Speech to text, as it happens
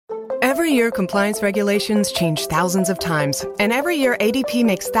Every year, compliance regulations change thousands of times, and every year ADP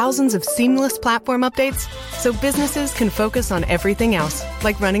makes thousands of seamless platform updates so businesses can focus on everything else,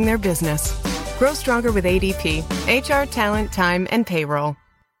 like running their business. Grow stronger with ADP, HR, talent, time, and payroll.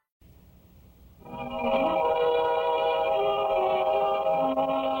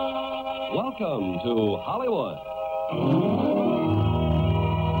 Welcome to Hollywood.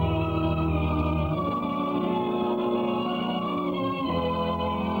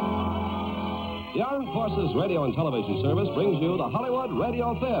 The Armed Forces Radio and Television Service brings you the Hollywood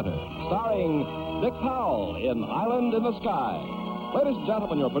Radio Theatre, starring Dick Powell in Island in the Sky. Ladies and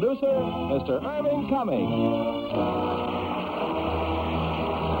gentlemen, your producer, Mr. Irving Cummings.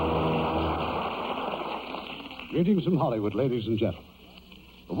 Greetings from Hollywood, ladies and gentlemen.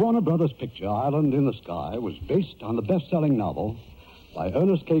 The Warner Brothers picture, Island in the Sky, was based on the best-selling novel by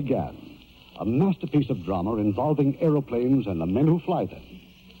Ernest K. Gann, a masterpiece of drama involving aeroplanes and the men who fly them,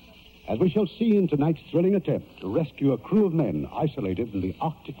 as we shall see in tonight's thrilling attempt to rescue a crew of men isolated in the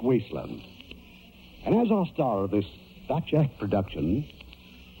Arctic wasteland. And as our star of this Batjack production,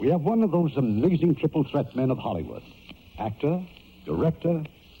 we have one of those amazing triple threat men of Hollywood, actor, director,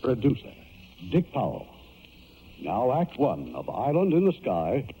 producer, Dick Powell. Now, Act One of Island in the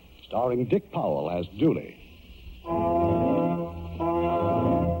Sky, starring Dick Powell as Dooley.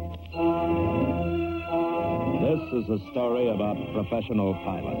 This is a story about professional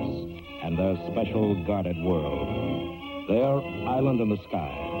pilots and their special guarded world. Their island in the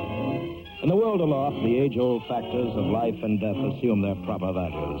sky. In the world aloft, the age-old factors of life and death assume their proper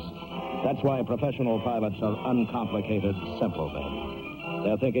values. That's why professional pilots are uncomplicated, simple men.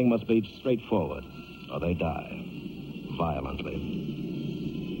 Their thinking must be straightforward, or they die violently.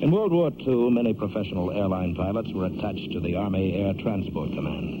 In World War II, many professional airline pilots were attached to the Army Air Transport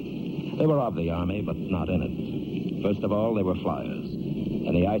Command. They were of the Army, but not in it. First of all, they were flyers.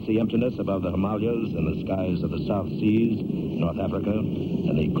 In the icy emptiness above the Himalayas, in the skies of the South Seas, North Africa,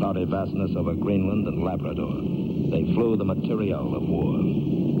 and the cloudy vastness over Greenland and Labrador, they flew the materiel of war.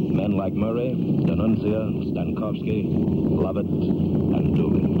 Men like Murray, D'Annunzio, Stankowski, Lovett, and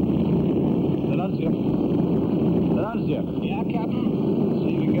Dooley. D'Annunzio. Yeah, Captain?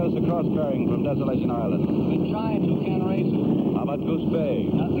 See if we can get us a cross-bearing from Desolation Island. Been trying to, can't raise it. How about Goose Bay?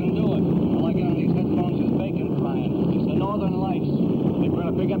 Nothing doing. All I get on these headphones is bacon frying. It's the Northern Lights. They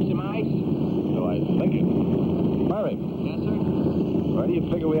trying to pick up some ice? So I think it. Murray. Yes, sir? Where do you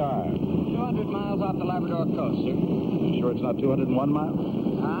figure we are? 200 miles off the Labrador coast, sir. You sure it's not 201 miles?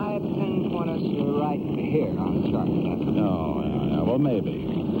 I pinpoint us right here on the chart, Captain. No, well, maybe.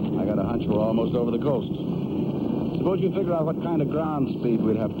 I got a hunch we're almost over the coast. Suppose you figure out what kind of ground speed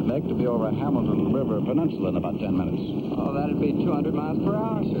we'd have to make to be over Hamilton River Peninsula in about 10 minutes. Oh, that'd be 200 miles per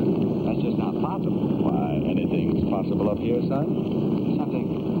hour, sir. That's just not possible. Why, anything's possible up here, son?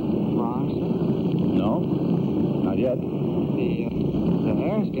 Something wrong, sir? No, not yet. The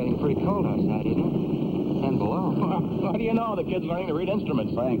air's getting pretty cold outside, isn't it? And below. How do you know? The kid's learning to read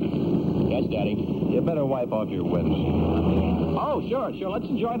instruments. Frank. Yes, Daddy. You better wipe off your winds. Oh, sure. Let's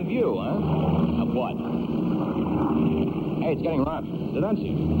enjoy the view, huh? Of what? Hey, it's getting rough.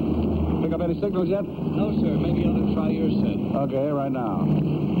 D'Annunzio, pick up any signals yet? No, sir. Maybe you ought to try your set. Okay, right now.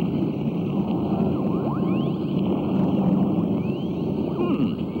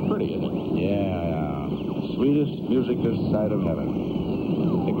 Pretty, isn't it? Yeah. Sweetest music this side of heaven.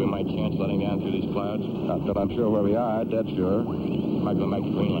 Think we might chance letting down through these clouds? Not that I'm sure where we are, dead sure. Might go back to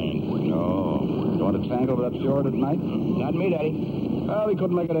Greenland. No. You want to tangle that fjord at night? Not me, Daddy. Well, we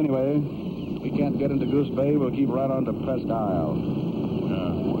couldn't make it anyway. If we can't get into Goose Bay, we'll keep right on to Presque Isle.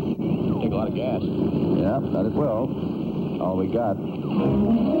 Take a lot of gas. Yeah, that it will. All we got.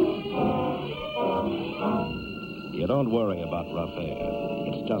 You don't worry about rough air.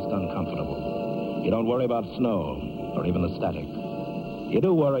 It's just uncomfortable. You don't worry about snow or even the static. You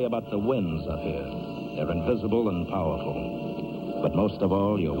do worry about the winds up here. They're invisible and powerful. But most of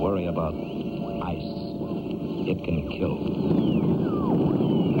all, you worry about ice. It can kill.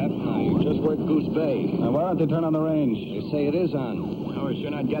 Captain, I just worked Goose Bay. Now, why don't they turn on the range? They say it is on. Well, we're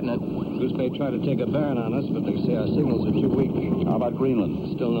sure not getting it. Goose Bay tried to take a bearing on us, but they say our signals are too weak. How about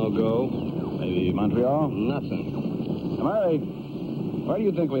Greenland? Still no go. Maybe Montreal? Nothing. Murray, where do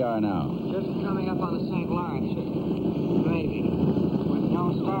you think we are now? Just coming up on the St. Lawrence. Maybe. With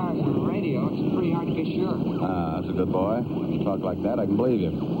no stars on the radio, it's pretty hard to be sure. Ah, that's a good boy. When you talk like that, I can believe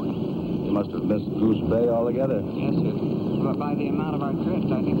you. You must have missed Goose Bay altogether. Yes, sir. But by the amount of our drift,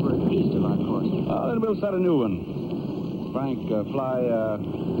 I think we're east of our course. Well, then we'll set a new one. Frank, fly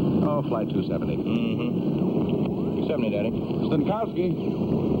 270. Mm-hmm. 270, Daddy. Stankowski.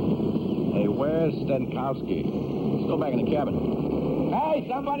 Hey, where's Stankowski? Let's go back in the cabin. Hey! Hey,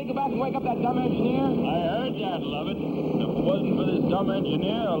 somebody go back and wake up that dumb engineer. I heard that, Lovett. If it wasn't for this dumb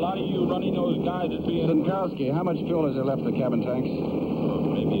engineer, a lot of you running those guys would be in... Zinkowski, how much fuel is there left in the cabin tanks?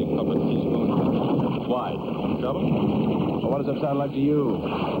 Maybe a couple of teaspoons. Why? Some trouble? Well, what does it sound like to you?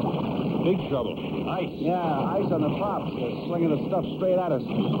 Big trouble. Ice. Yeah, ice on the props. They're slinging the stuff straight at us.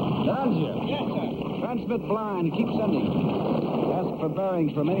 Danzia. Yes, sir. Transmit blind. Keep sending. Ask for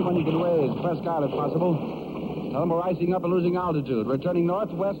bearings from anyone you can raise. Presque Isle if possible. Tell them we're icing up and losing altitude. We're turning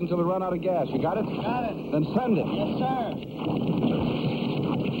northwest until we run out of gas. You got it? Got it. Then send it. Yes, sir.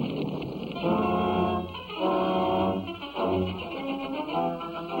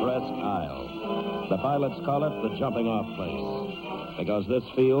 Presque Isle. The pilots call it the jumping off place. Because this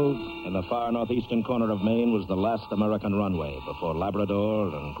field, in the far northeastern corner of Maine, was the last American runway before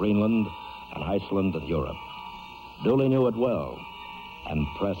Labrador and Greenland and Iceland and Europe. Dooley knew it well, and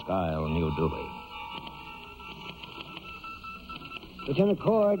Presque Isle knew Dooley. Lieutenant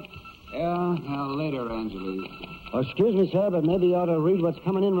Cord. Yeah, later, Angeles. Oh, excuse me, sir, but maybe you ought to read what's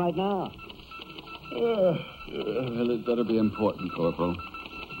coming in right now. Well, it better be important, Corporal.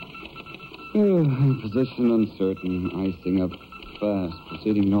 Position uncertain. Icing up fast.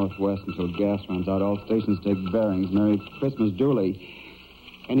 Proceeding northwest until gas runs out. All stations take bearings. Merry Christmas, Dooley.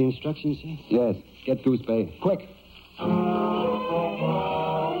 Any instructions, sir? Yes. Get Goose Bay. Quick.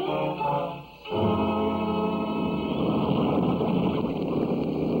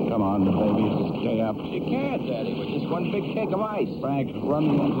 Come on, the baby. Just stay up. She can't, Daddy. We're just one big cake of ice. Frank, run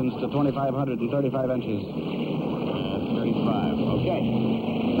the engines to 2,535 inches. 35. Okay.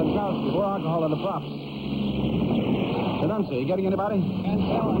 Zinkowski, more alcohol in the props. Denuncy, you getting anybody? Can't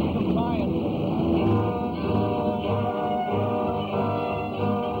tell. I'm still trying.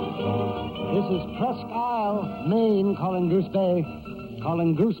 This is Presque Isle, Maine, calling Goose Bay.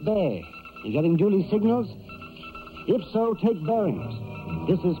 Calling Goose Bay. You getting Dooley signals? If so, take bearings.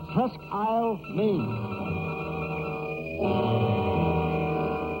 This is Presque Isle, Maine.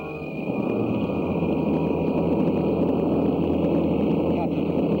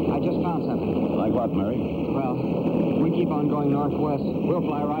 Captain, I just found something. Like what, Murray? Well, we keep on going northwest. We'll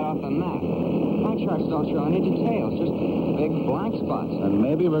fly right off the map. My charts don't show any details, just big blank spots. And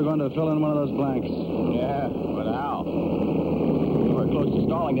maybe we're going to fill in one of those blanks. Yeah, but how? We're close to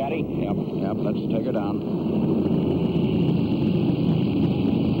stalling, Daddy. Yep, let's take her down.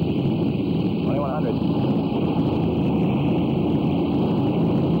 2100.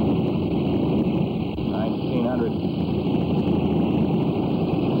 1900.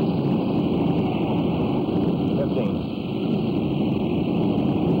 15.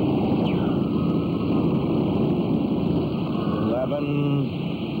 11.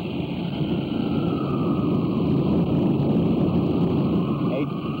 8.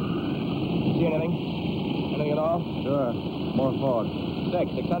 See anything? Anything at all? Sure. More fog.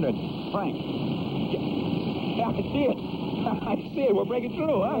 600. Frank. Yeah, I see it. I see it. We're breaking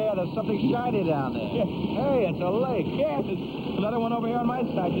through, huh? Yeah, there's something shiny down there. Yeah. Hey, it's a lake. Yes, it's another one over here on my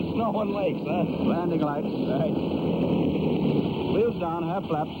side. Just snow and lakes, huh? Landing lights. Right. Wheels down, half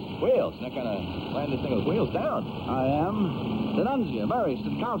flaps. Wheels. Not gonna land this thing with wheels down. I am. Denunzia, Murray,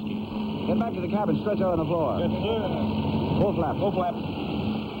 Zinkowski. Get back to the cabin, stretch out on the floor. Yes, sir. Full flap. Full flap.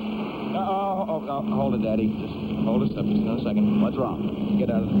 Hold it, Daddy. Just hold us up just a second. What's wrong? Get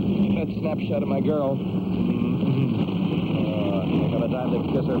out of that snapshot of my girl. Think of a time to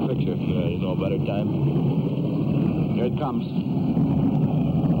kiss her picture. There's no better time. Here it comes.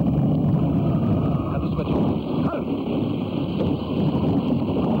 Cut the switch. Cut it.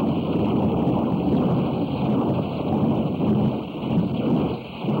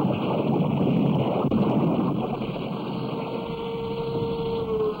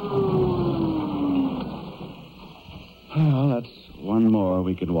 Well, that's one more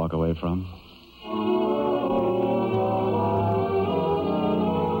we could walk away from.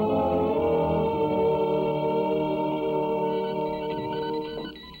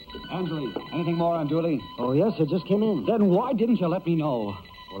 Angeles, anything more on Dooley? Oh, yes, it just came in. Then why didn't you let me know?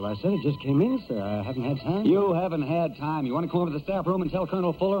 Well, I said it just came in, sir. I haven't had time. You haven't had time. You want to come over to the staff room and tell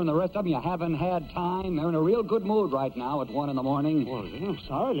Colonel Fuller and the rest of them you haven't had time? They're in a real good mood right now at 1 in the morning. Well, I'm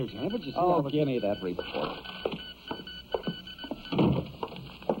sorry, Lieutenant, but you see... Oh, give me that report.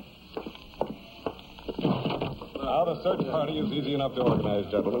 Now, the search party is easy enough to organize,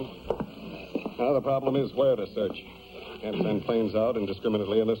 gentlemen. Now, the problem is where to search. Can't send planes out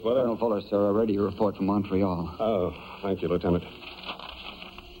indiscriminately in this weather. Colonel Fuller, sir, a radio report from Montreal. Oh, thank you, Lieutenant.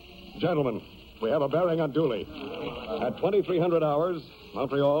 Gentlemen, we have a bearing on Dooley. At 2300 hours,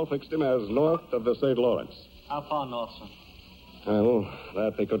 Montreal fixed him as north of the St. Lawrence. How far north, sir? Well,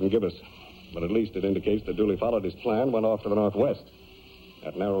 that they couldn't give us. But at least it indicates that Dooley followed his plan, went off to the northwest.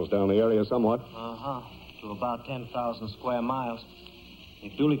 That narrows down the area somewhat. Uh-huh. To about 10,000 square miles.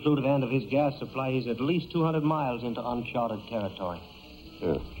 If Dooley flew to the end of his gas supply, he's at least 200 miles into uncharted territory.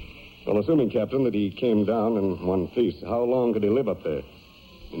 Yeah. Well, assuming, Captain, that he came down in one piece, how long could he live up there?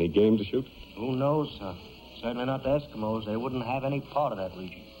 Any game to shoot? Who knows, sir? Certainly not the Eskimos. They wouldn't have any part of that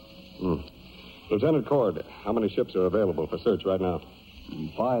region. Lieutenant Cord, how many ships are available for search right now?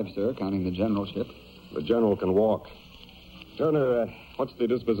 5, sir, counting the general ship. The general can walk. Turner, what's the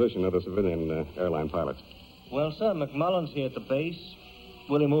disposition of the civilian airline pilots? Well, sir, McMullen's here at the base.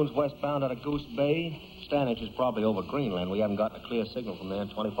 Willie Moon's westbound out of Goose Bay. Stanage is probably over Greenland. We haven't gotten a clear signal from there in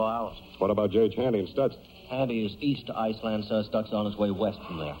 24 hours. What about J.H. Handy and Stutz? Handy is east to Iceland, sir. Stutz on his way west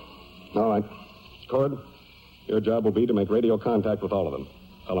from there. All right. Cord, your job will be to make radio contact with all of them.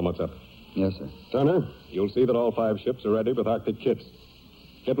 Tell them what's up. Yes, sir. Turner, you'll see that all 5 ships are ready with Arctic kits.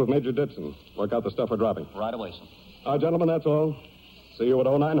 Get with Major Ditson. Work out the stuff we're dropping. Right away, sir. All right, gentlemen, that's all. See you at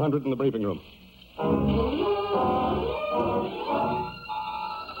 0900 in the briefing room.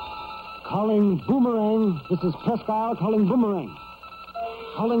 Calling Boomerang. This is Presque Isle calling Boomerang.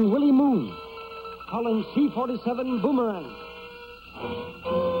 Calling Willie Moon. Calling C-47 Boomerang.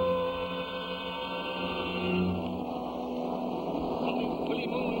 Calling Willie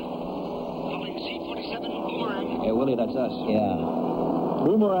Moon. Calling C-47 Boomerang. Hey, Willie, that's us. Yeah.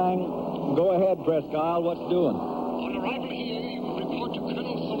 Boomerang, go ahead, Presque Isle. What's doing? On arrival here, you will report to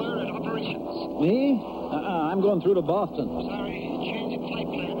Colonel Fuller at operations. Me? I'm going through to Boston. Sorry, change of flight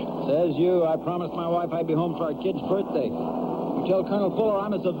plan. Says you. I promised my wife I'd be home for our kid's birthday. You tell Colonel Fuller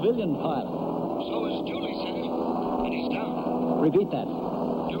I'm a civilian pilot. So is Dooley, sir. And he's down. Repeat that.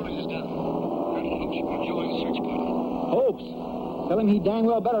 Dooley is down. Colonel hopes you can join the search party. Hopes? Tell him he dang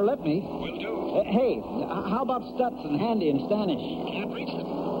well better let me. Will do. Hey, how about Stutz and Handy and Stanish? Can't reach them.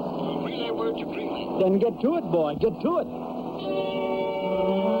 We'll relay word to Greenland. Then get to it, boy. Get to it.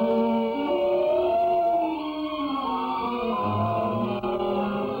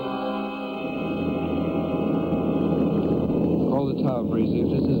 Tower, Breezy. If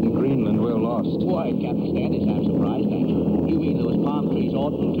this isn't Greenland, we're lost. Why, Captain Standish, I'm surprised at you. You mean those palm trees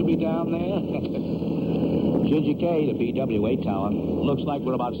oughtn't to be down there? JGK, the BWA tower. Looks like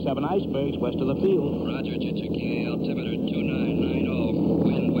we're about 7 icebergs west of the field. Roger, JGK. Altimeter 2990.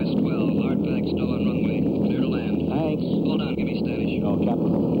 Wind west 12. Hard pack, snow on runway. Clear to land. Thanks. Hold on, give me Stanish. Oh,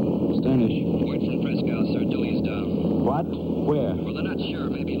 Captain. Stanish. Word from Presque Isle, sir. Dooley is down. What? Where? Well, they're not sure.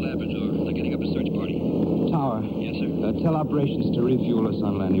 Maybe Labrador. They're getting up a search party. Tower. Yes, sir. Tell operations to refuel us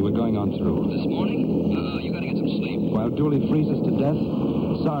on landing. We're going on through. This morning? You gotta get some sleep. While Dooley freezes to death?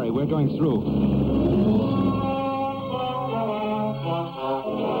 Sorry, we're going through.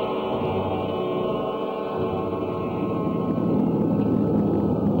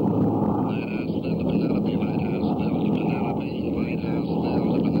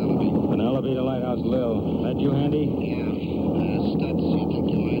 Penelope to Lighthouse Lil. That you, Handy? Yeah. Stutz, you think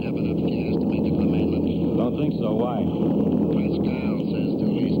you might have enough gas to make it to the mainland? Don't think so. Why? Presque Isle says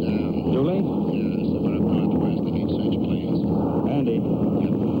Dooley's down. Dooley? Yes, about northwest. They need search planes. Handy.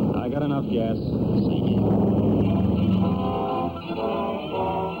 Yep. I got enough gas. Same here.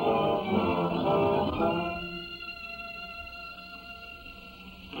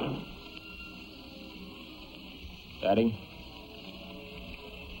 Daddy?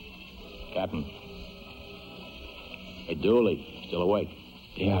 Captain. Hey, Dooley. Still awake?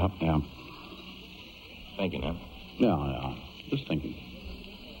 Yeah. Thinking, huh? Yeah. Just thinking.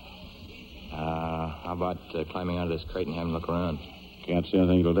 How about climbing out of this crate and having a look around? Can't see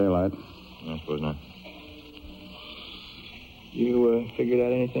anything till daylight. I suppose not. You figured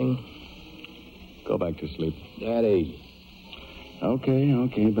out anything? Go back to sleep. Daddy.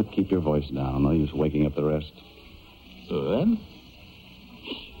 Okay, but keep your voice down. No use waking up the rest. So then?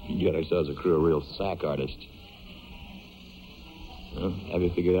 We got ourselves a crew of real sack artists. Well, have you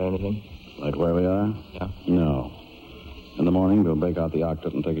figured out anything? Right where we are? Yeah. No. In the morning, we'll break out the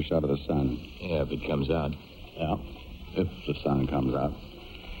octet and take a shot at the sun. Yeah, if it comes out. Yeah, if the sun comes out.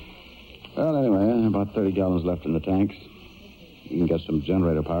 Well, anyway, about 30 gallons left in the tanks. You can get some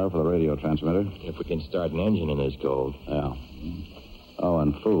generator power for the radio transmitter. If we can start an engine in this cold. Yeah. Oh,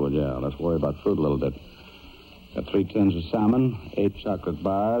 and food, yeah. Let's worry about food a little bit. Got 3 tins of salmon, 8 chocolate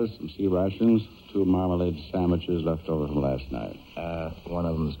bars, some sea rations, 2 marmalade sandwiches left over from last night. One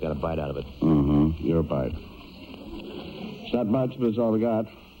of them's got a bite out of it. Mm-hmm. Your bite. It's not much, but it's all we got.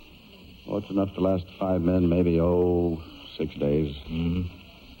 Oh, it's enough to last 5 men, maybe, 6 days.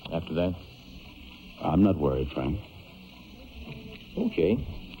 Mm-hmm. After that? I'm not worried, Frank. Okay.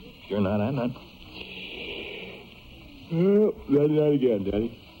 If you're not, I'm not. Well, that again,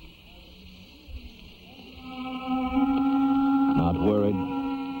 Daddy. Not worried.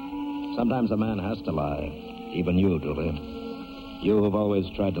 Sometimes a man has to lie. Even you, Dooley. You have always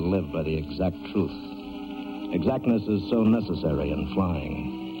tried to live by the exact truth. Exactness is so necessary in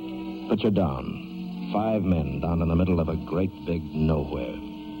flying. But you're down. 5 men down in the middle of a great big nowhere.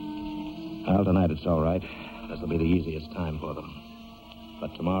 Well, tonight it's all right. This'll be the easiest time for them.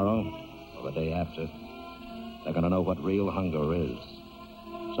 But tomorrow, or the day after, they're going to know what real hunger is.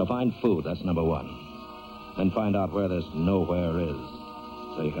 So find food, that's number 1. Then find out where this nowhere is,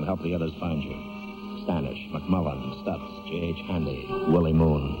 so you can help the others find you. Stanish, McMullen, Stutz, J.H. Handy, Willie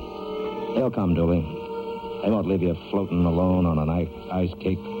Moon. They'll come, Dooley. They won't leave you floating alone on an ice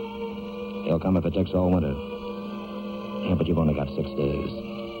cake. They'll come if it takes all winter. Yeah, but you've only got 6 days.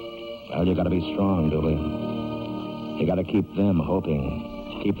 Well, you got to be strong, Dooley. You got to keep them hoping,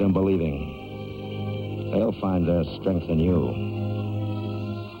 keep them believing. They'll find their strength in you.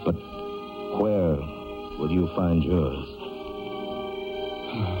 But where will you find yours?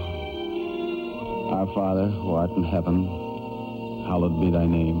 Our Father, who art in heaven, hallowed be thy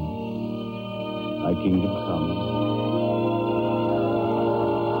name. Thy kingdom come.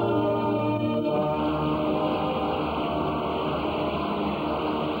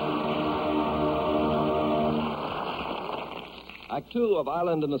 Act 2 of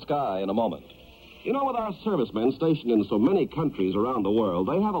Island in the Sky in a moment. You know, with our servicemen stationed in so many countries around the world,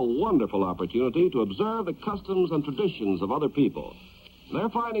 they have a wonderful opportunity to observe the customs and traditions of other people. They're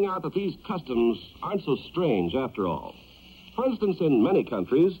finding out that these customs aren't so strange after all. For instance, in many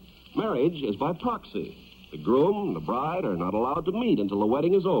countries, marriage is by proxy. The groom and the bride are not allowed to meet until the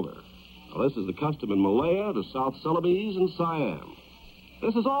wedding is over. Now, this is the custom in Malaya, the South Celebes, and Siam.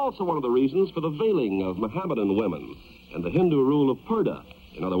 This is also one of the reasons for the veiling of Mohammedan women and the Hindu rule of purdah.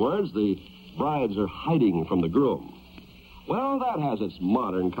 In other words, the brides are hiding from the groom. Well, that has its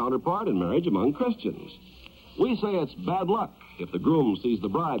modern counterpart in marriage among Christians. We say it's bad luck if the groom sees the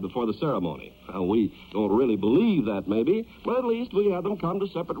bride before the ceremony. Well, we don't really believe that, maybe, but at least we have them come to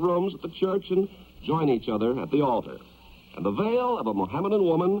separate rooms at the church and join each other at the altar. And the veil of a Mohammedan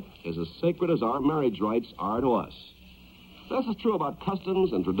woman is as sacred as our marriage rights are to us. This is true about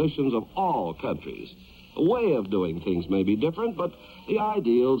customs and traditions of all countries. The way of doing things may be different, but the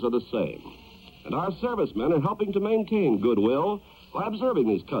ideals are the same. And our servicemen are helping to maintain goodwill by observing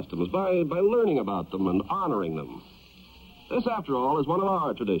these customs, by learning about them and honoring them. This, after all, is one of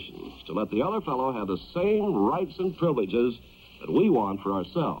our traditions, to let the other fellow have the same rights and privileges that we want for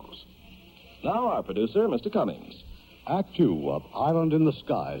ourselves. Now, our producer, Mr. Cummings. Act 2 of Island in the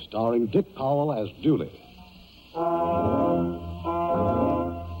Sky, starring Dick Powell as Dooley. A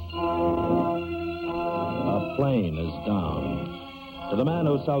plane is down. To the man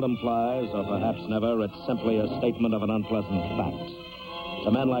who seldom flies, or perhaps never, it's simply a statement of an unpleasant fact.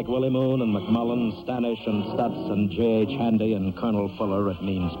 To men like Willie Moon and McMullen, Stanish and Stutz and J.H. Handy and Colonel Fuller, it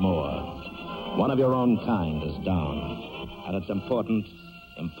means more. One of your own kind is down. And it's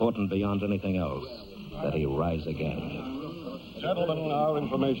important beyond anything else, that he rise again. Gentlemen, our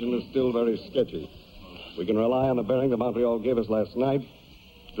information is still very sketchy. We can rely on the bearing that Montreal gave us last night.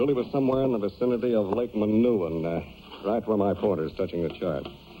 Dooley was somewhere in the vicinity of Lake Manouan, right where my pointer's touching the chart.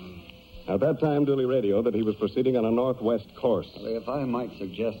 At that time, Dooley radioed that he was proceeding on a northwest course. Well, if I might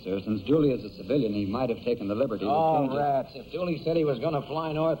suggest, sir, since Dooley is a civilian, he might have taken the liberty to change rats. If Dooley said he was going to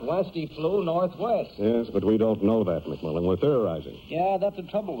fly northwest, he flew northwest. Yes, but we don't know that, McMullen. We're theorizing. Yeah, that's the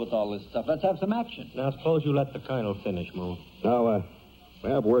trouble with all this stuff. Let's have some action. Now, suppose you let the colonel finish, Moon. Now, we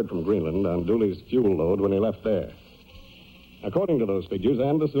have word from Greenland on Dooley's fuel load when he left there. According to those figures,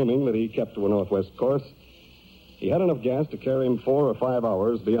 and assuming that he kept to a northwest course, he had enough gas to carry him 4 or 5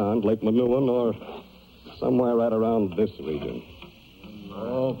 hours beyond Lake Manouan or somewhere right around this region.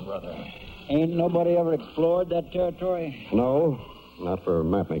 Oh, brother. Ain't nobody ever explored that territory? No, not for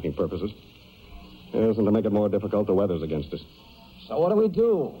map-making purposes. Yes, and to make it more difficult, the weather's against us. So what do we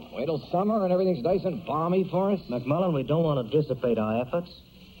do? Wait till summer and everything's nice and balmy for us? McMullen, we don't want to dissipate our efforts.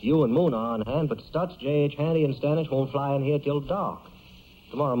 You and Moon are on hand, but Stutz, J.H. Handy, and Stanish won't fly in here till dark.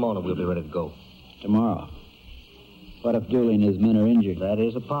 Tomorrow morning we'll be ready to go. Tomorrow? What if Dooley and his men are injured? That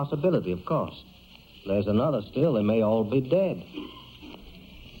is a possibility, of course. There's another still. They may all be dead.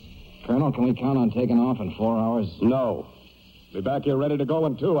 Colonel, can we count on taking off in 4 hours? No. Be back here ready to go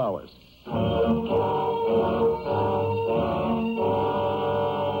in 2 hours.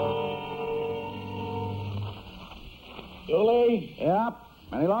 Dooley? Yep.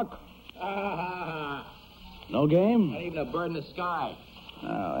 Any luck? No game? Not even a bird in the sky.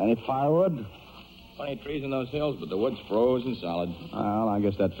 Any firewood? Plenty of trees in those hills, but the wood's frozen solid. Well, I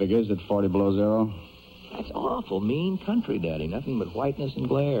guess that figures at 40 below zero. That's awful mean country, Daddy. Nothing but whiteness and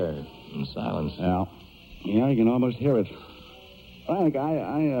glare and silence. Yeah. Yeah, you can almost hear it. Frank,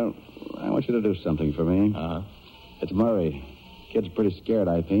 I I want you to do something for me. Uh-huh. It's Murray. Kid's pretty scared,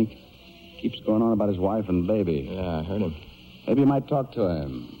 I think. Keeps going on about his wife and baby. Yeah, I heard him. Maybe you might talk to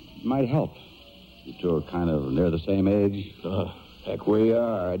him. It might help. You two are kind of near the same age. Heck, we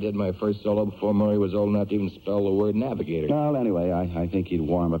are. I did my first solo before Murray was old enough to even spell the word navigator. Well, anyway, I think he'd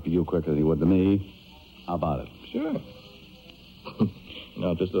warm up to you quicker than he would to me. How about it? Sure.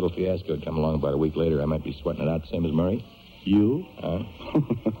 If this little fiasco had come along about a week later, I might be sweating it out the same as Murray. You?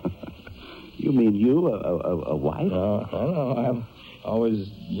 You mean you, a wife? No, I know. I've always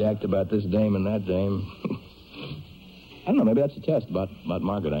yacked about this dame and that dame. I don't know, maybe that's a test about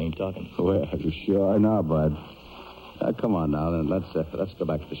Margaret. I ain't talking. Well, you sure? No, Bud. Come on now, then. Let's go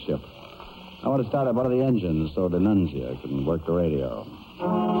back to the ship. I want to start up one of the engines so Denunzia can work the radio.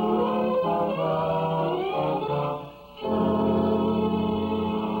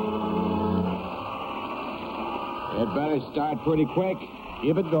 It better start pretty quick.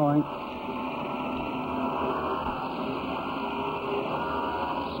 Keep it going.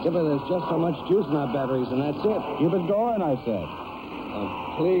 Skipper, there's just so much juice in our batteries, and that's it. Keep it going, I said. Oh,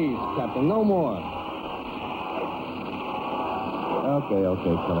 please, Captain, no more. Okay,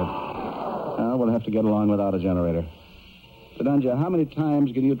 Philip. We'll have to get along without a generator. Denunzia, how many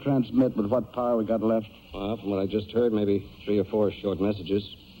times can you transmit with what power we got left? Well, from what I just heard, maybe 3 or 4 short messages.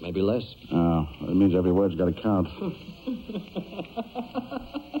 Maybe less. Oh, that means every word's got to count.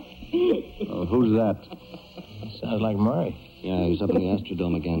 Who's that? Sounds like Murray. Yeah, he's up in the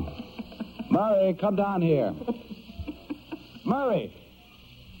Astrodome again. Murray, come down here. Murray!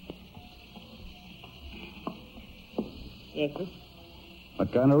 Yes, sir?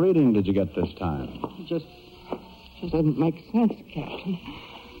 What kind of reading did you get this time? Just doesn't make sense, Captain.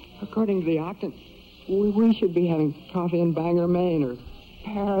 According to the octant, we should be having coffee in Bangor, Maine, or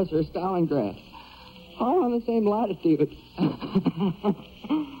Paris, or Stalingrad. All on the same latitude.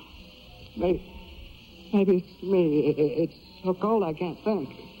 Maybe it's me. It's so cold I can't think.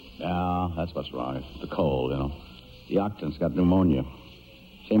 Yeah, that's what's wrong. It's the cold, you know. The octant's got pneumonia.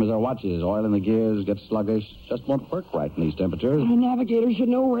 Same as our watches. Oil in the gears, gets sluggish. Just won't work right in these temperatures. The navigator should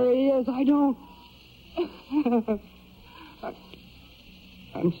know where he is. I don't.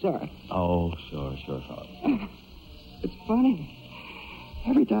 I'm sorry. Oh, sure. It's funny.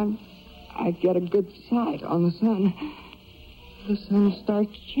 Every time I get a good sight on the sun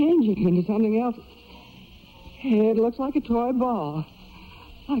starts changing into something else. It looks like a toy ball.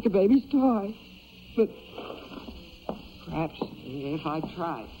 Like a baby's toy. But perhaps if I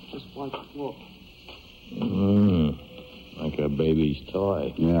try just once more. Like a baby's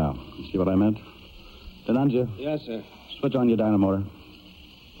toy. Yeah. You see what I meant? Denunzia. Yes, sir. Switch on your dynamotor.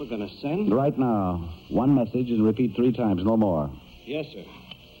 We're going to send? Right now. One message and repeat 3 times, no more. Yes, sir.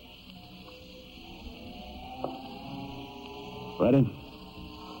 Ready?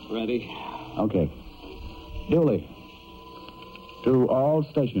 Ready. Okay. Dooley. To all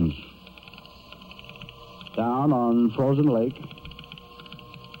stations. Down on Frozen Lake.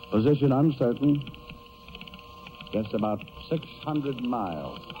 Position uncertain. Guess about 600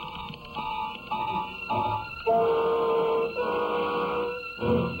 miles.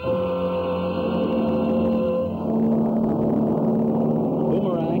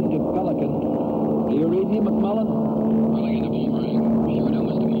 Boomerang to Pelican. Do you read me, McMullen? Pelican to Boomerang. Sure do,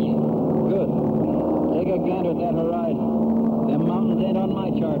 Mr. Moon. Good. Take a gander at that horizon. Them mountains ain't on my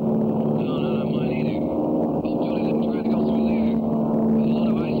chart. No, not on mine either. Hope Julie didn't try to go through there. With a load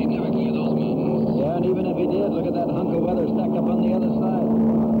of ice, he'd never clear those mountains. Yeah, and even if he did, look at that hunk of weather stacked up on the other side.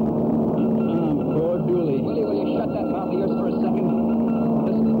 Poor Dooley. Willie, will you shut that mouth of yours for a second?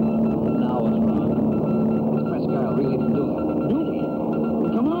 Listen. Now what's wrong? This Prescott really didn't do it. Dooley?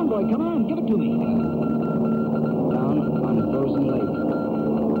 Come on, boy, come on. Give it to me. Down on Frozen Lake.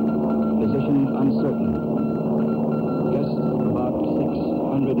 Position uncertain. Guess about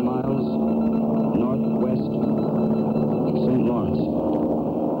 600 miles northwest of St. Lawrence.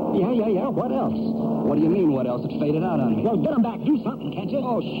 Yeah. What else? What do you mean, what else? It faded out on me. Well, get him back. Do something, can't you?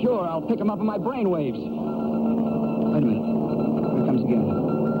 Oh, sure. I'll pick him up on my brainwaves. Wait a minute. Here it comes again.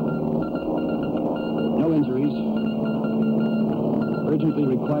 No injuries. Urgently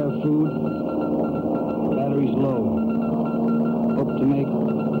require food. Batteries low. Hope to make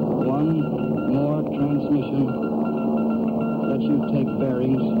one more transmission. Let you take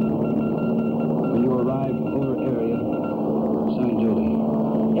bearings when you arrive over area. Signed, Julie.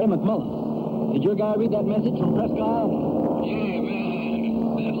 Hey, McMullen, did your guy read that message from Presque Isle? Yeah,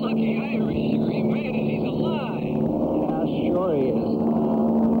 man. That lucky Irisher, he made it. He's alive. Yeah, sure he is.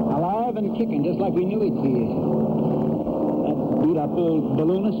 Alive and kicking, just like we knew he'd be. That beat-up old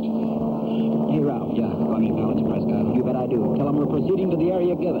balloonist. Hey, Ralph. Yeah, do I have any balance, Prescott? You bet I do. Tell them we're proceeding to the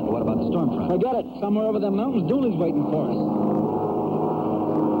area given. What about the storm front? Forget it. Somewhere over the mountains, Dooley's waiting for us.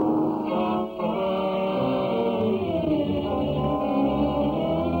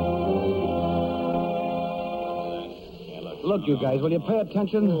 Look, you guys, will you pay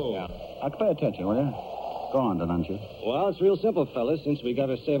attention? Yeah. Pay attention, will you? Go on, don't you? Well, it's real simple, fellas. Since we got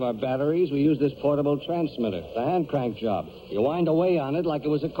to save our batteries, we use this portable transmitter, the hand crank job. You wind away on it like it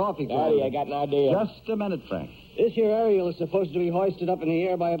was a coffee grinder. Daddy, I got an idea. Just a minute, Frank. This here aerial is supposed to be hoisted up in the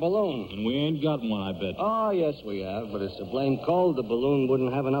air by a balloon. And we ain't got one, I bet. Oh, yes, we have, but it's so blame cold the balloon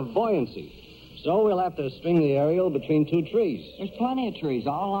wouldn't have enough buoyancy. So we'll have to string the aerial between two trees. There's plenty of trees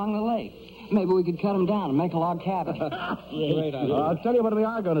all along the lake. Maybe we could cut them down and make a log cabin. Great idea. I'll tell you what we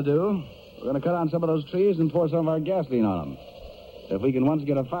are going to do. We're going to cut on some of those trees and pour some of our gasoline on them. If we can once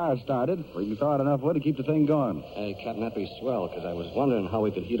get a fire started, we can throw out enough wood to keep the thing going. Hey, Captain, that'd be swell, because I was wondering how we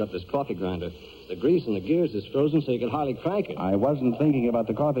could heat up this coffee grinder. The grease in the gears is frozen, so you could hardly crank it. I wasn't thinking about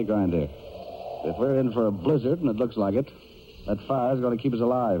the coffee grinder. If we're in for a blizzard, and it looks like it, that fire's going to keep us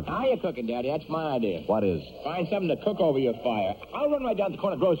alive. How you cooking, Daddy? That's my idea. What is? Find something to cook over your fire. I'll run right down to the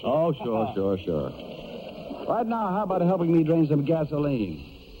corner grocery. Oh, sure. Right now, how about helping me drain some gasoline?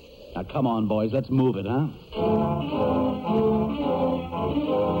 Now, come on, boys. Let's move it, huh?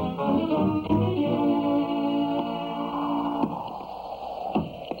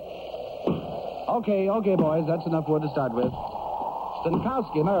 Okay, boys. That's enough wood to start with.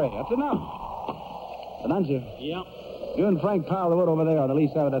 Stankowski, Murray, that's enough. Anuncio. Yeah. You and Frank pile the wood over there on the lee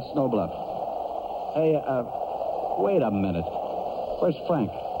side of that snow bluff. Hey, wait a minute. Where's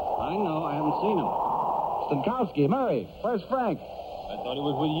Frank? I know. I haven't seen him. Stankowski, Murray, where's Frank? I thought he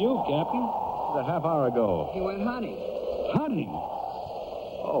was with you, Captain. A half hour ago. He went hunting. Hunting?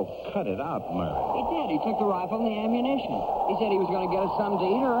 Oh, cut it out, Murray. He did. He took the rifle and the ammunition. He said he was going to get us something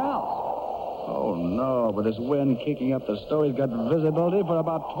to eat or else. Oh, no, but this wind kicking up the snow, he's got visibility for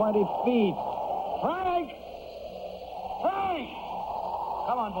about 20 feet. Frank! Frank!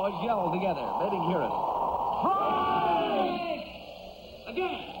 Come on, boys, yell together. Let him hear us. Frank!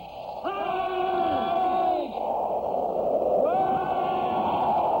 Again! Frank!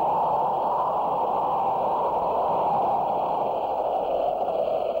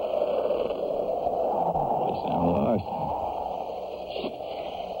 Guess I'm lost.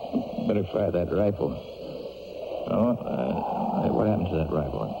 Better fire that rifle. Oh, what happened to that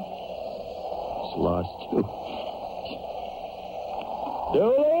rifle? It's lost, too.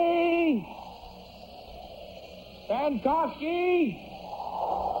 Dooley! Stankowski!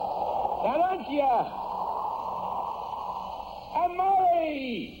 Valencia! And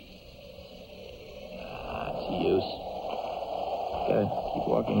Murray! It's use. Gotta keep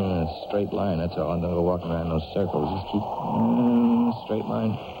walking in a straight line, that's all. I'm not gonna walk around those circles. Just keep straight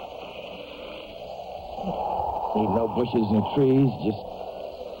line. Need no bushes and trees. Just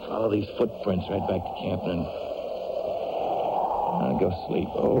follow these footprints right back to camp and I'll go sleep.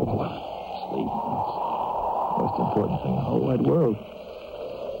 Oh, sleep. It's the most important thing in the whole wide world.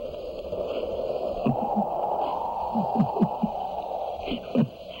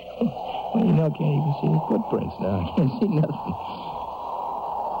 Well, you know, I can't even see the footprints now. I can't see nothing.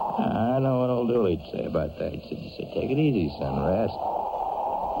 I know what old Dooley'd say about that. He'd say, take it easy, son, rest.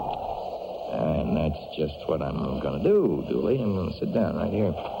 And that's just what I'm going to do, Dooley. I'm going to sit down right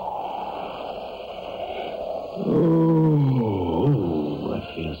here. Oh, that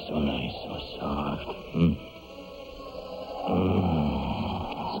feels so nice, so soft.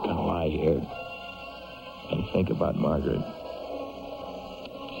 Just going to lie here and think about Margaret.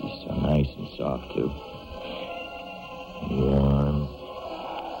 She's so nice and soft, too. Warm.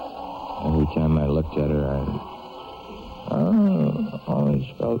 Every time I looked at her, I always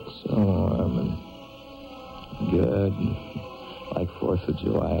felt so warm and good, like 4th of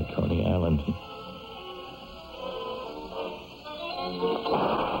July at Coney Island.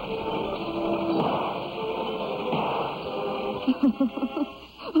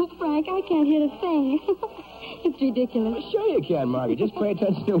 Oh, Frank, I can't hear a thing. It's ridiculous. Well, sure you can, Margaret. Just pay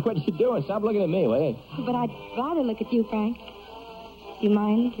attention to what you're doing. Stop looking at me, will you? But I'd rather look at you, Frank. Do you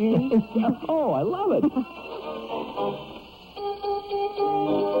mind, really? Oh, I love it.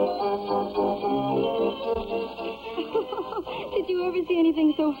 Did you ever see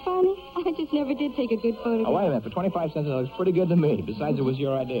anything so funny? I just never did take a good photograph. Oh, wait a minute. For 25 cents, it looks pretty good to me. Besides, it was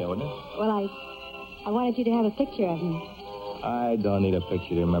your idea, wasn't it? Well, I wanted you to have a picture of me. I don't need a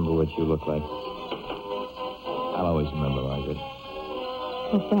picture to remember what you look like. I'll always remember, Margaret.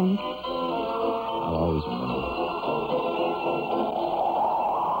 Oh, Frank. I'll always remember.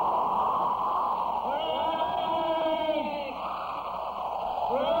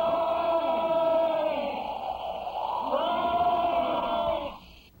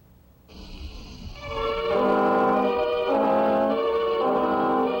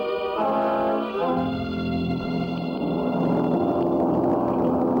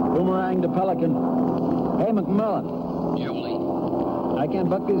 Pelican. Hey, McMullen. Julie. I can't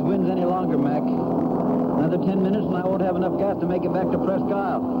buck these winds any longer, Mac. Another 10 minutes and I won't have enough gas to make it back to Presque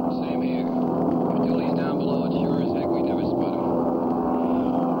Isle. Same here. If Dooley's down below, it sure as heck we never spot him.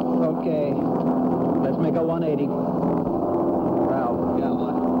 Okay. Let's make a 180. Ralph. Yeah,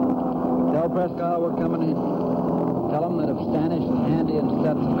 what? Tell Presque Isle we're coming in. Tell them that if Stanish and Handy and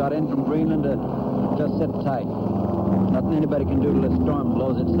Stutz have got in from Greenland to just sit tight. Nothing anybody can do till this storm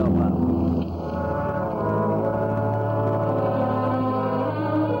blows itself out.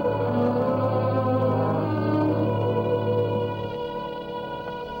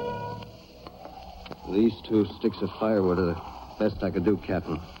 These 2 sticks of firewood are the best I could do,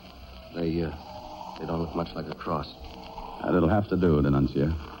 Captain. They don't look much like a cross. It'll have to do,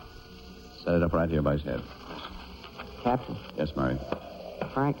 Denuncier. Set it up right here by his head. Captain, Yes, Murray.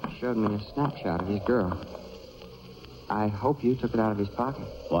 Frank showed me a snapshot of his girl. I hope you took it out of his pocket.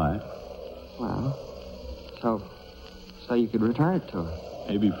 Why? Well, so you could return it to her.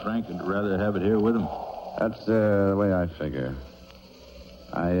 Maybe Frank would rather have it here with him. That's the way I figure.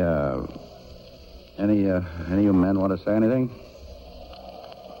 Any of you men want to say anything?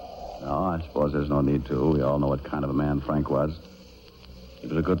 No, I suppose there's no need to. We all know what kind of a man Frank was. He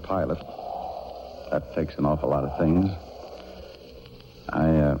was a good pilot. That takes an awful lot of things.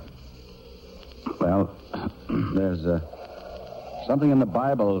 There's something in the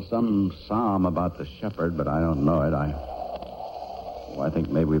Bible, some psalm about the shepherd, but I don't know it. I think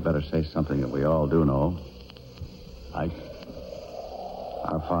maybe we better say something that we all do know. Like,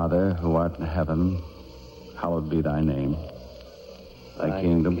 Our Father, who art in heaven, hallowed be thy name. Thy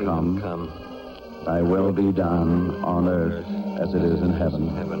kingdom come. Thy will be done on earth as it is in heaven.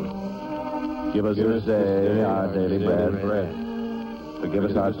 Give us this day our daily bread. Forgive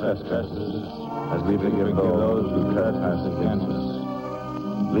us our trespasses, as we forgive those who trespass against us.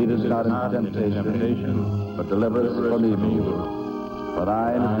 Lead us not into temptation, but deliver us from evil. For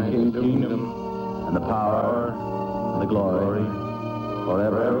thine is the kingdom, and the power, and the glory,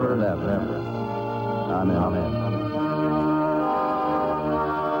 forever and ever. Amen.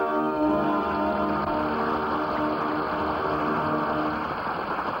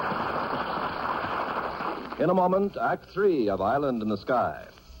 In a moment, Act 3 of Island in the Sky.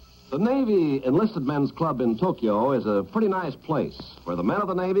 The Navy Enlisted Men's Club in Tokyo is a pretty nice place where the men of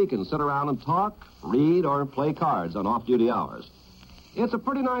the Navy can sit around and talk, read, or play cards on off-duty hours. It's a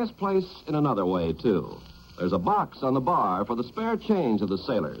pretty nice place in another way, too. There's a box on the bar for the spare change of the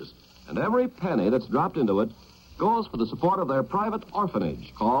sailors, and every penny that's dropped into it goes for the support of their private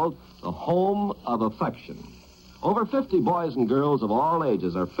orphanage called the Home of Affection. Over 50 boys and girls of all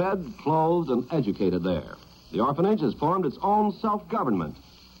ages are fed, clothed, and educated there. The orphanage has formed its own self-government,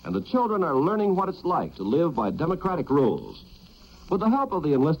 and the children are learning what it's like to live by democratic rules. With the help of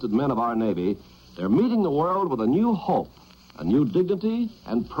the enlisted men of our Navy, they're meeting the world with a new hope, a new dignity,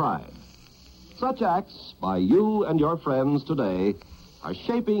 and pride. Such acts by you and your friends today are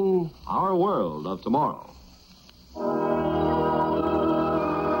shaping our world of tomorrow.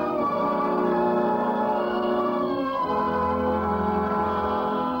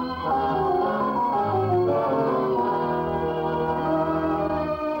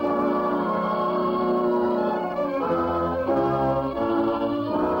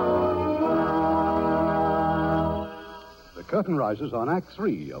 The curtain rises on Act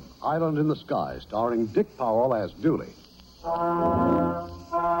 3 of Island in the Sky, starring Dick Powell as Dooley. How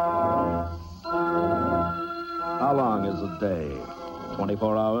long is a day?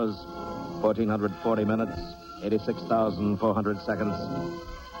 24 hours, 1,440 minutes, 86,400 seconds?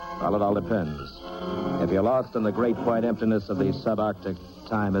 Well, it all depends. If you're lost in the great white emptiness of the subarctic,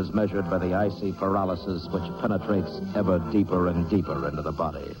 time is measured by the icy paralysis which penetrates ever deeper and deeper into the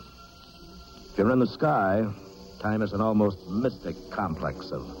body. If you're in the sky, time is an almost mystic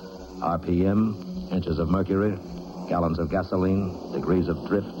complex of RPM, inches of mercury, gallons of gasoline, degrees of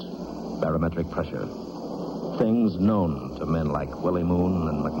drift, barometric pressure. Things known to men like Willie Moon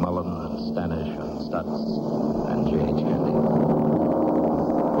and McMullen and Stanish and Stutz and J.H. Handy.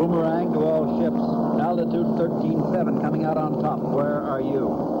 Boomerang to all ships. Altitude 13.7 coming out on top. Where are you?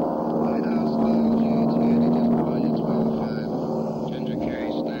 Lighthouse Lounge, J.H. Handy, just below you, 12.5. Ginger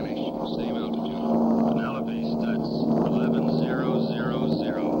Carey, Stanish, same altitude. Penelope, Stutz, 11,000.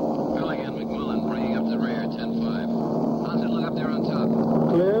 Milligan, McMullen, bringing up the rear, 10.5. How's it look up there on top?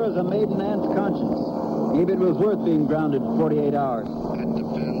 Clear as a maiden aunt's conscience. Maybe it was worth being grounded 48 hours. That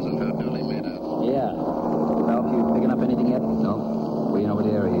depends on how Dooley made out. Yeah. Ralph, you picking up anything yet? No. We ain't over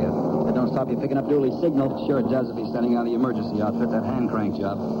the area yet. That don't stop you picking up Dooley's signal. Sure it does if he's sending out the emergency outfit, that hand crank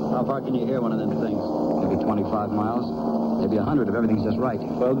job. How far can you hear one of them things? Maybe 25 miles. Maybe 100 if everything's just right.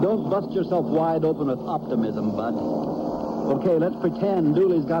 Well, don't bust yourself wide open with optimism, Bud. Okay, let's pretend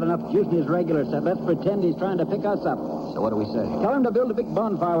Dooley's got enough juice in his regular set. Let's pretend he's trying to pick us up. So what do we say? Tell him to build a big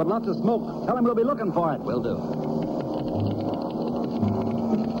bonfire with lots of smoke. Tell him we'll be looking for it. Will do.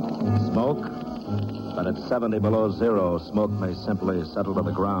 Smoke? But at 70 below zero, smoke may simply settle to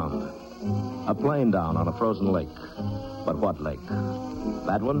the ground. A plane down on a frozen lake. But what lake?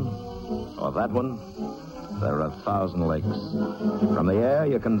 That one? Or that one? There are 1,000 lakes. From the air,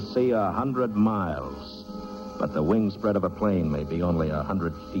 you can see 100 miles. But the wingspread of a plane may be only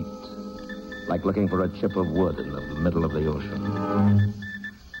 100 feet. Like looking for a chip of wood in the middle of the ocean.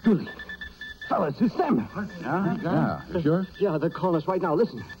 Dooley. Fellas, it's them. Yeah. You sure? Yeah, they're calling us right now.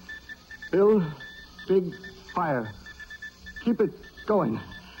 Listen. Build big fire. Keep it going.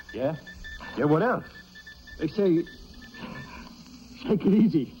 Yeah? Yeah, what else? They say, take it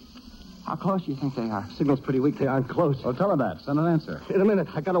easy. How close do you think they are? Signal's pretty weak. They aren't close. Well, tell them that. Send an answer. In a minute.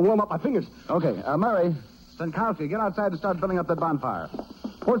 I gotta warm up my fingers. Okay, Murray, Stankowski, get outside and start filling up that bonfire.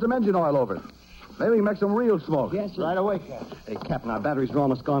 Pour some engine oil over it. Maybe we can make some real smoke. Yes, sir. Right away, Captain. Hey, Captain, our batteries are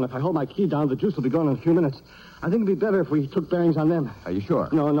almost gone. If I hold my key down, the juice will be gone in a few minutes. I think it'd be better if we took bearings on them. Are you sure?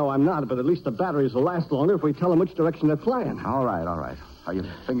 No, I'm not. But at least the batteries will last longer if we tell them which direction they're flying. All right. Are your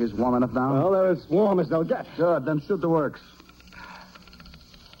fingers warm enough now? Well, they're as warm as they'll get. Good, then shoot the works.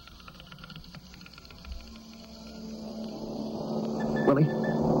 Willie,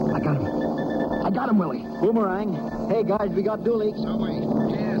 I got him, Willie. Boomerang. Hey, guys, we got Dooley. So wait.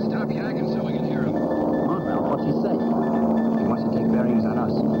 Yeah, stop yakking so we can hear him. Come on, Ralph. What's he say? He wants to take bearings on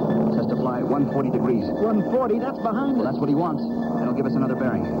us. Says to fly 140 degrees. 140? That's behind Well, us. that's what he wants. That'll give us another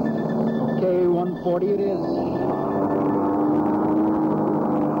bearing. Okay, 140 it is.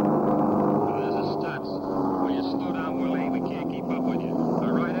 This is Stutz. Will you slow down, Willie? We can't keep up with you.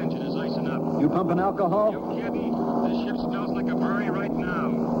 Our right engine is icing up. You pumping alcohol? You kidding? This ship smells like a brewery right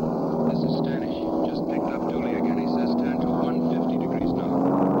now. This is Stanish. Just picked up Dooley again. He says turn to 150 degrees now.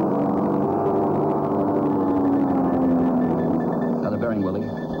 Another bearing, Willie.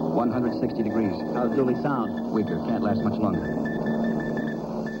 160 degrees. How's Dooley sound? Weaker. Can't last much longer.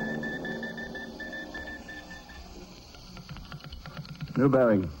 New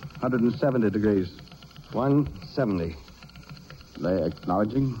bearing, 170 degrees. 170. They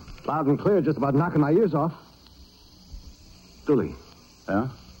acknowledging? Loud and clear, just about knocking my ears off. Dooley, Yeah?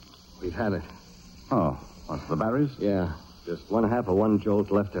 we've had it. Oh, what's the batteries? Yeah, just 1/2 of one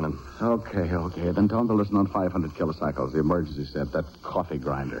jolt left in them. Okay. Then tell them to listen on 500 kilocycles, the emergency set, that coffee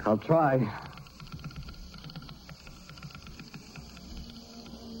grinder. I'll try.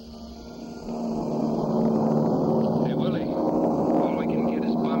 Hey, Willie. All we can get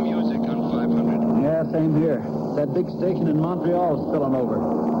is bum music on 500. Yeah, same here. That big station in Montreal's spilling over.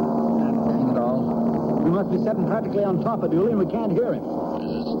 Dang it all. We must be sitting practically on top of Dooley, and we can't hear him.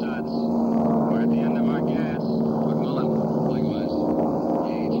 This is Stutz. We're at the end of our gas. McMullen. Likewise.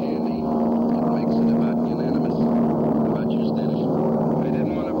 Gauge handy. It makes it about unanimous. How about you, Stanish? I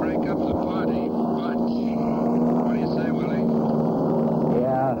didn't want to break up the party, but... What do you say, Willie?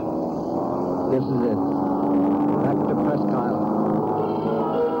 Yeah, this is it. Back to Presque Isle.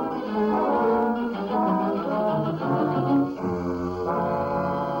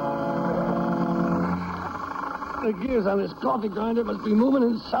 The gears on this coffee grinder must be moving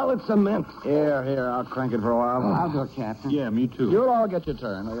in solid cement. Here, I'll crank it for a while. I'll do it, Captain. Yeah, me too. You'll all get your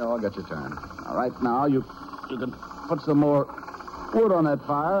turn. All right, now, you can put some more wood on that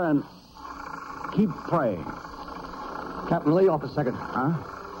fire and keep praying. Captain, lay off a second. Huh?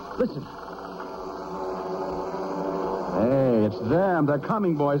 Listen. Hey, it's them. They're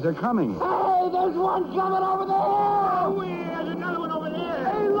coming, boys. They're coming. Hey, there's one coming over the hill! Oh, there's another one over there.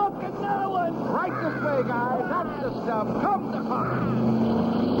 Hey, look, another one! Right this way, guys. That's the stuff. Come to fire.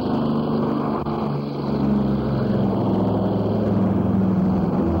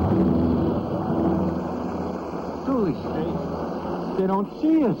 Dooley, they don't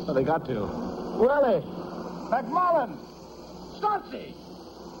see us. Oh, they got to. Willie! McMullen! Stutzy!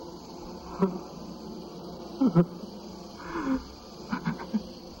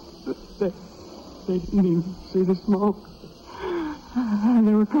 They didn't even see the smoke.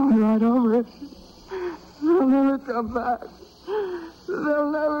 They were coming right over us. They'll never come back.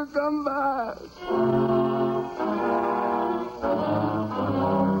 They'll never come back.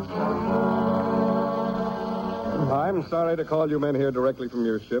 I'm sorry to call you men here directly from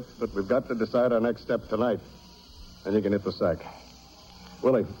your ship, but we've got to decide our next step tonight. Then you can hit the sack.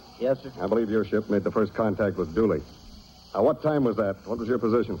 Willie. Yes, sir. I believe your ship made the first contact with Dooley. Now, what time was that? What was your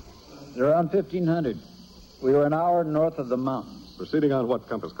position? Around 1500. We were an hour north of the mountains. Proceeding on what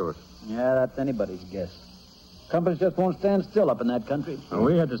compass course? Yeah, that's anybody's guess. Compass just won't stand still up in that country. Well,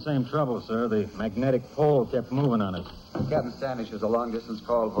 we had the same trouble, sir. The magnetic pole kept moving on us. Captain Standish has a long-distance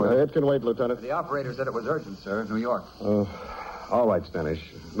call for you. It can wait, Lieutenant. The operator said it was urgent, sir. New York. All right, Standish.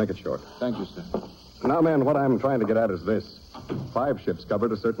 Make it short. Thank you, sir. Now, men, what I'm trying to get at is this. 5 ships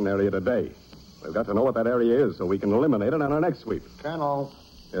covered a certain area today. We've got to know what that area is so we can eliminate it on our next sweep. Colonel.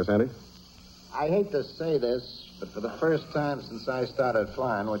 Yes, Andy? I hate to say this, but for the first time since I started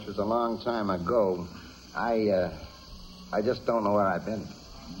flying, which was a long time ago, I just don't know where I've been.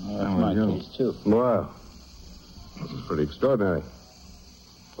 That's my case, too. Wow. This is pretty extraordinary.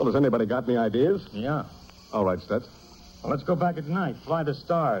 Well, has anybody got any ideas? Yeah. All right, Stutz. Well, let's go back at night. Fly the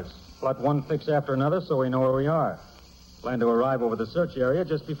stars. Plot one fix after another so we know where we are. Plan to arrive over the search area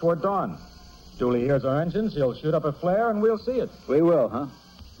just before dawn. Dooley hears our engines, he'll shoot up a flare, and we'll see it. We will, huh?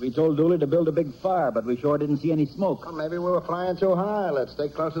 We told Dooley to build a big fire, but we sure didn't see any smoke. Well, maybe we were flying too high. Let's stay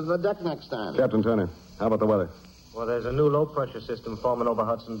closer to the deck next time. Captain Turner, how about the weather? Well, there's a new low-pressure system forming over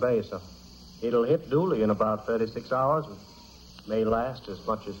Hudson Bay, so it'll hit Dooley in about 36 hours. May last as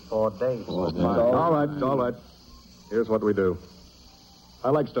much as 4 days. All right. Here's what we do. I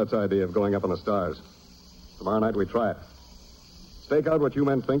like Stutz's idea of going up in the stars. Tomorrow night we try it. Stake out what you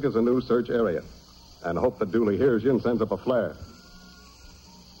men think is a new search area. And hope that Dooley hears you and sends up a flare.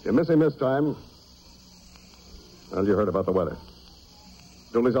 You miss him this time. Well, you heard about the weather.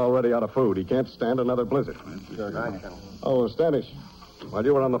 Dooley's already out of food. He can't stand another blizzard. Oh, Standish, while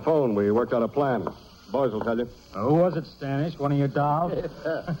you were on the phone, we worked out a plan. Boys will tell you. Who was it, Standish? One of your dolls? It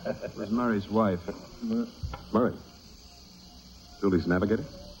was Murray's wife. Murray. Dooley's navigator?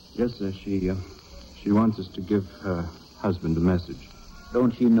 Yes, sir. She wants us to give her husband a message.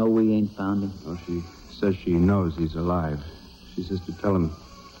 Don't she know we ain't found him? Oh, she says she knows he's alive. She says to tell him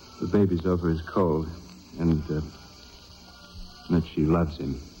the baby's over his cold and that she loves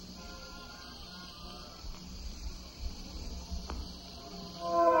him.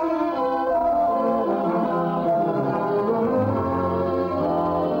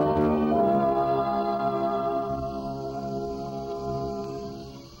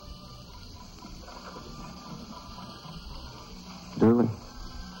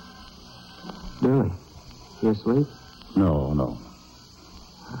 Dooley, you asleep? No.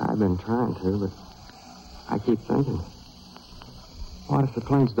 I've been trying to, but I keep thinking. What if the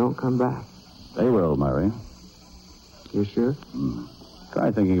planes don't come back? They will, Murray. You sure?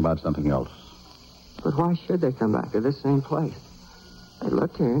 Try thinking about something else. But why should they come back to this same place? They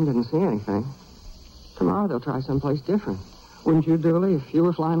looked here and didn't see anything. Tomorrow they'll try someplace different. Wouldn't you, Dooley, if you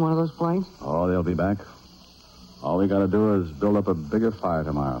were flying one of those planes? Oh, they'll be back. All we got to do is build up a bigger fire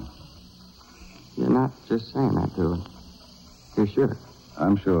tomorrow. You're not just saying that, Dooley. You're sure?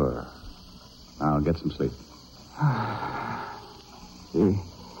 I'm sure. Now, get some sleep. Gee,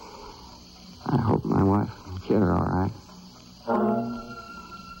 I hope my wife and kid are all right.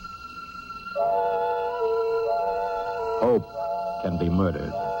 Hope can be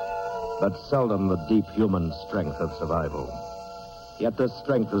murdered, but seldom the deep human strength of survival. Yet this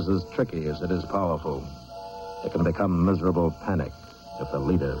strength is as tricky as it is powerful. It can become miserable panic if the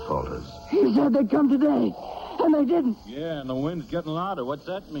leader falters. He said they'd come today, and they didn't. Yeah, and the wind's getting louder. What's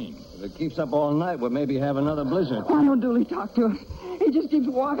that mean? If it keeps up all night, we'll maybe have another blizzard. Why don't Dooley talk to us? He just keeps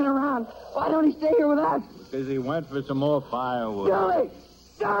walking around. Why don't he stay here with us? Because he went for some more firewood. Dooley!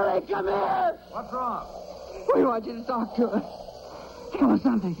 Dooley, come here! What's wrong? We want you to talk to us. Tell us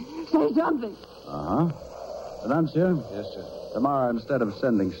something. Say something. Annunciator? Yes, sir. Tomorrow, instead of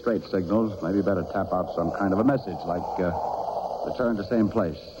sending straight signals, maybe better tap out some kind of a message, like, return to same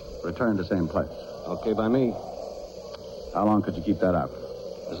place. Return to same place. Okay by me. How long could you keep that up?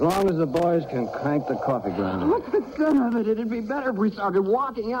 As long as the boys can crank the coffee grinder. What's the good of it? It'd be better if we started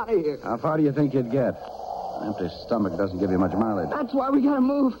walking out of here. How far do you think you'd get? An empty stomach doesn't give you much mileage. That's why we gotta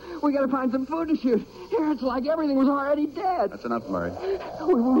move. We gotta find some food to shoot. Here, it's like everything was already dead. That's enough, Murray.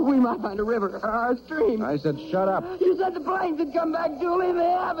 We might find a river or a stream. I said shut up. You said the planes would come back, Dooley. They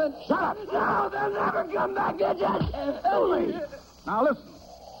haven't. Shut up. No, they'll never come back. They're just... Dooley. Now listen.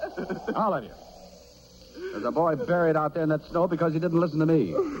 All of you. There's a boy buried out there in that snow because he didn't listen to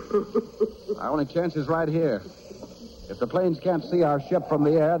me. Our only chance is right here. If the planes can't see our ship from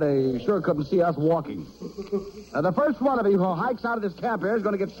the air, they sure couldn't see us walking. Now, the first one of you who hikes out of this camp here is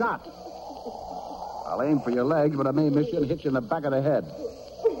going to get shot. I'll aim for your legs, but I may miss you and hit you in the back of the head.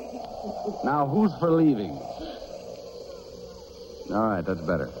 Now, who's for leaving? All right, that's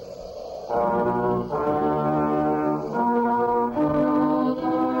better.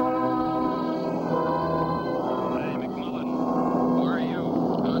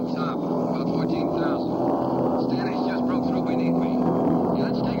 Standish just broke through beneath me. Yeah,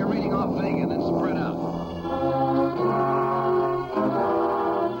 let's take a reading off Vega and then spread out.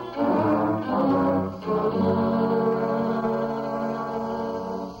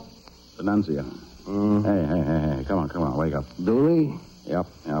 D'Annunzio. Hey, come on, wake up. Dooley? Yep,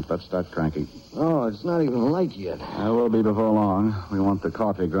 let's start cranking. Oh, it's not even light yet. We'll be before long. We want the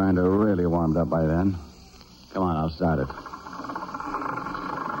coffee grinder really warmed up by then. Come on, I'll start it.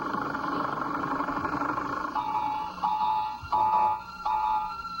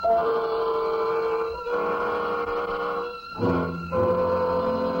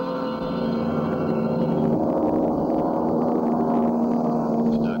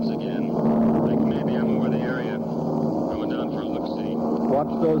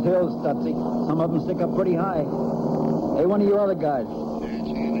 Those hills, Stutsy. Some of them stick up pretty high. Hey, one of your other guys.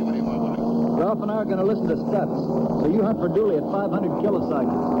 Ralph and I are going to listen to Stutz. So you hunt for Dooley at 500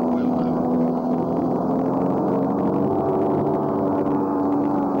 kilocycles.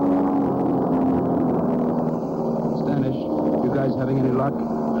 Stanish, you guys having any luck?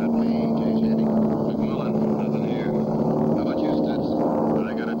 Not me, J.J. McMullen, nothing here. How about you, Stutz?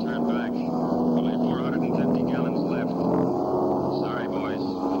 I got to turn back. Only 450 gallons left. Sorry, boys.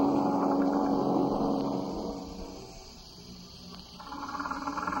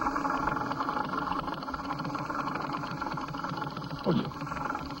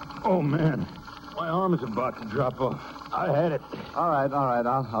 Oh, man. My arm is about to drop off. I had it. All right.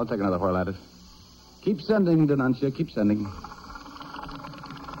 I'll take another whirl at it. Keep sending, D'Annunzio. Keep sending.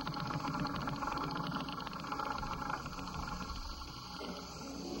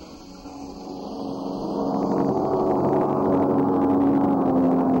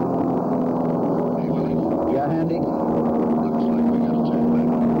 Yeah, Handy? Looks like we got to turn back.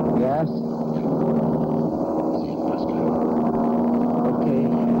 Yes? See you, Prescott. Okay.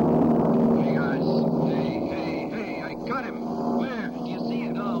 Hey, guys. Hey, I got him. Where? Do you see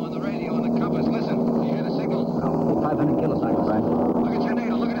it? No, on the radio, on the compass. Listen, you hear the signal? 500 kilocycles, right? Look at your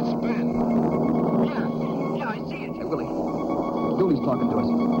needle. Look at it spin. Yeah, I see it. Hey, Willie. Dooley's talking to us.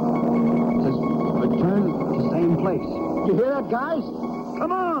 Says, return to the same place. You hear that, guys?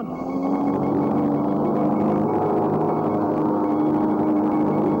 Come on!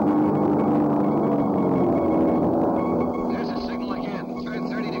 There's a signal again. Turn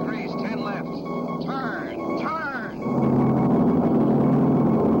 30 degrees, 10 left. Turn!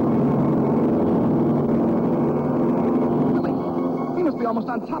 Willie, he must be almost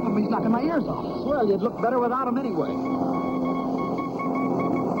on top of me. He's knocking my ears off. Well, you'd look better without him anyway.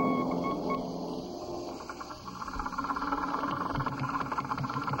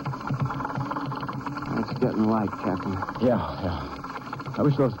 It's getting light, Captain. Yeah. I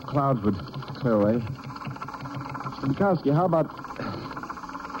wish those clouds would clear away. Stankowski, how about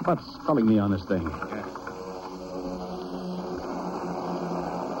spelling me on this thing?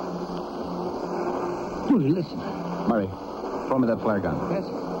 Dooley, listen. Murray, throw me that flare gun. Yes.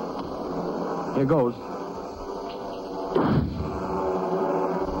 Here goes.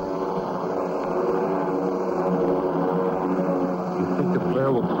 You think the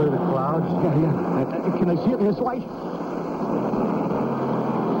flare will clear the clouds? Yeah. Can I see it in this light?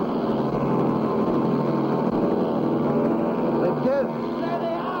 They did.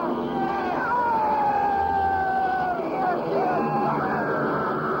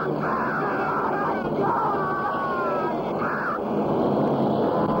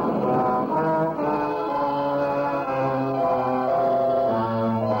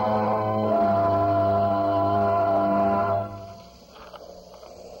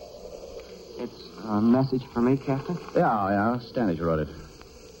 Message for me, Captain? Yeah. Stanish wrote it.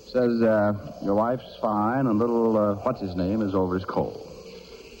 Says, your wife's fine and little, what's-his-name is over his coal.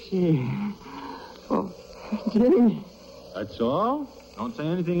 Gee. Oh, gee. That's all? Don't say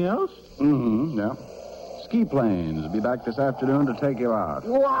anything else? Mm-hmm, yeah. Ski planes will be back this afternoon to take you out.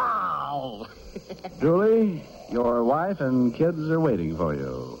 Wow! Dooley, your wife and kids are waiting for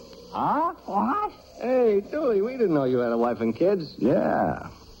you. Huh? What? Hey, Dooley, we didn't know you had a wife and kids. Yeah,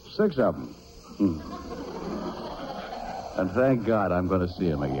 6 of them. And thank God I'm going to see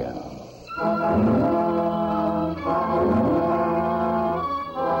him again.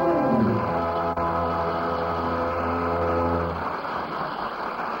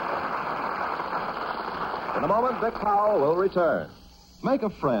 In a moment, Dick Powell will return. Make a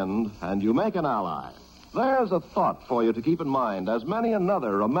friend, and you make an ally. There's a thought for you to keep in mind, as many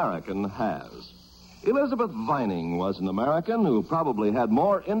another American has. Elizabeth Vining was an American who probably had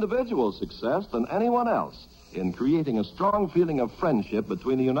more individual success than anyone else in creating a strong feeling of friendship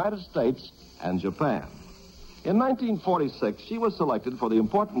between the United States and Japan. In 1946, she was selected for the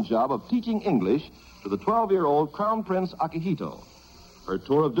important job of teaching English to the 12-year-old Crown Prince Akihito. Her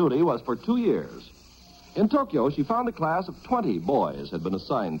tour of duty was for 2 years. In Tokyo, she found a class of 20 boys had been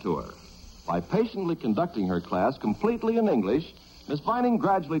assigned to her. By patiently conducting her class completely in English, Miss Vining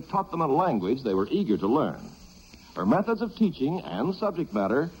gradually taught them a language they were eager to learn. Her methods of teaching and subject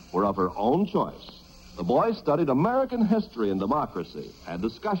matter were of her own choice. The boys studied American history and democracy, had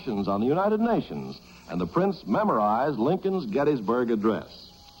discussions on the United Nations, and the Prince memorized Lincoln's Gettysburg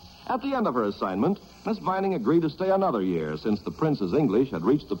Address. At the end of her assignment, Miss Vining agreed to stay another year, since the Prince's English had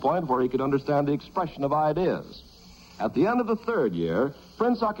reached the point where he could understand the expression of ideas. At the end of the third year,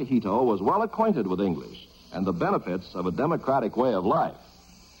 Prince Akihito was well acquainted with English and the benefits of a democratic way of life.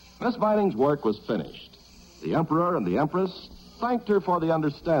 Miss Vining's work was finished. The Emperor and the Empress thanked her for the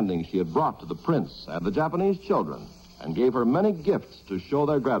understanding she had brought to the Prince and the Japanese children, and gave her many gifts to show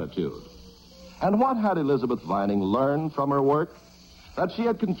their gratitude. And what had Elizabeth Vining learned from her work? That she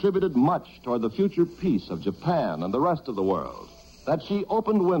had contributed much toward the future peace of Japan and the rest of the world. That she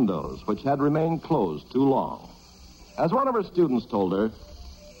opened windows which had remained closed too long. As one of her students told her,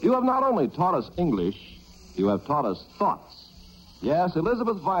 "You have not only taught us English, you have taught us thoughts." Yes,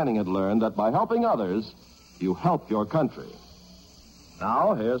 Elizabeth Vining had learned that by helping others, you help your country.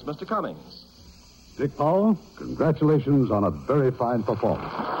 Now, here's Mr. Cummings. Dick Powell, congratulations on a very fine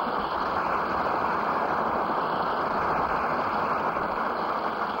performance.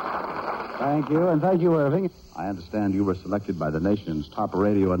 Thank you, and thank you, Irving. I understand you were selected by the nation's top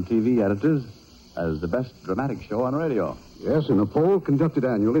radio and TV editors as the best dramatic show on radio. Yes, in a poll conducted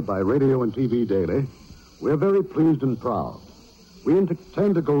annually by Radio and TV Daily, we're very pleased and proud. We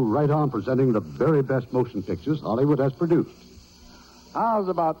intend to go right on presenting the very best motion pictures Hollywood has produced. How's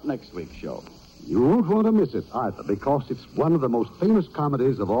about next week's show? You won't want to miss it either, because it's one of the most famous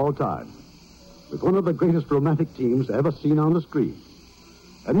comedies of all time, with one of the greatest romantic teams ever seen on the screen.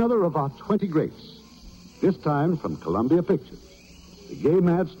 Another of our 20 greats, this time from Columbia Pictures. The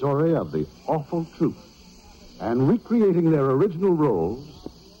gay-mad story of The Awful Truth. And recreating their original roles,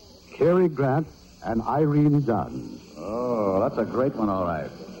 Cary Grant and Irene Dunn. Oh, that's a great one, all right.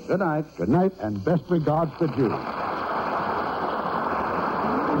 Good night. Good night, and best regards to Julie.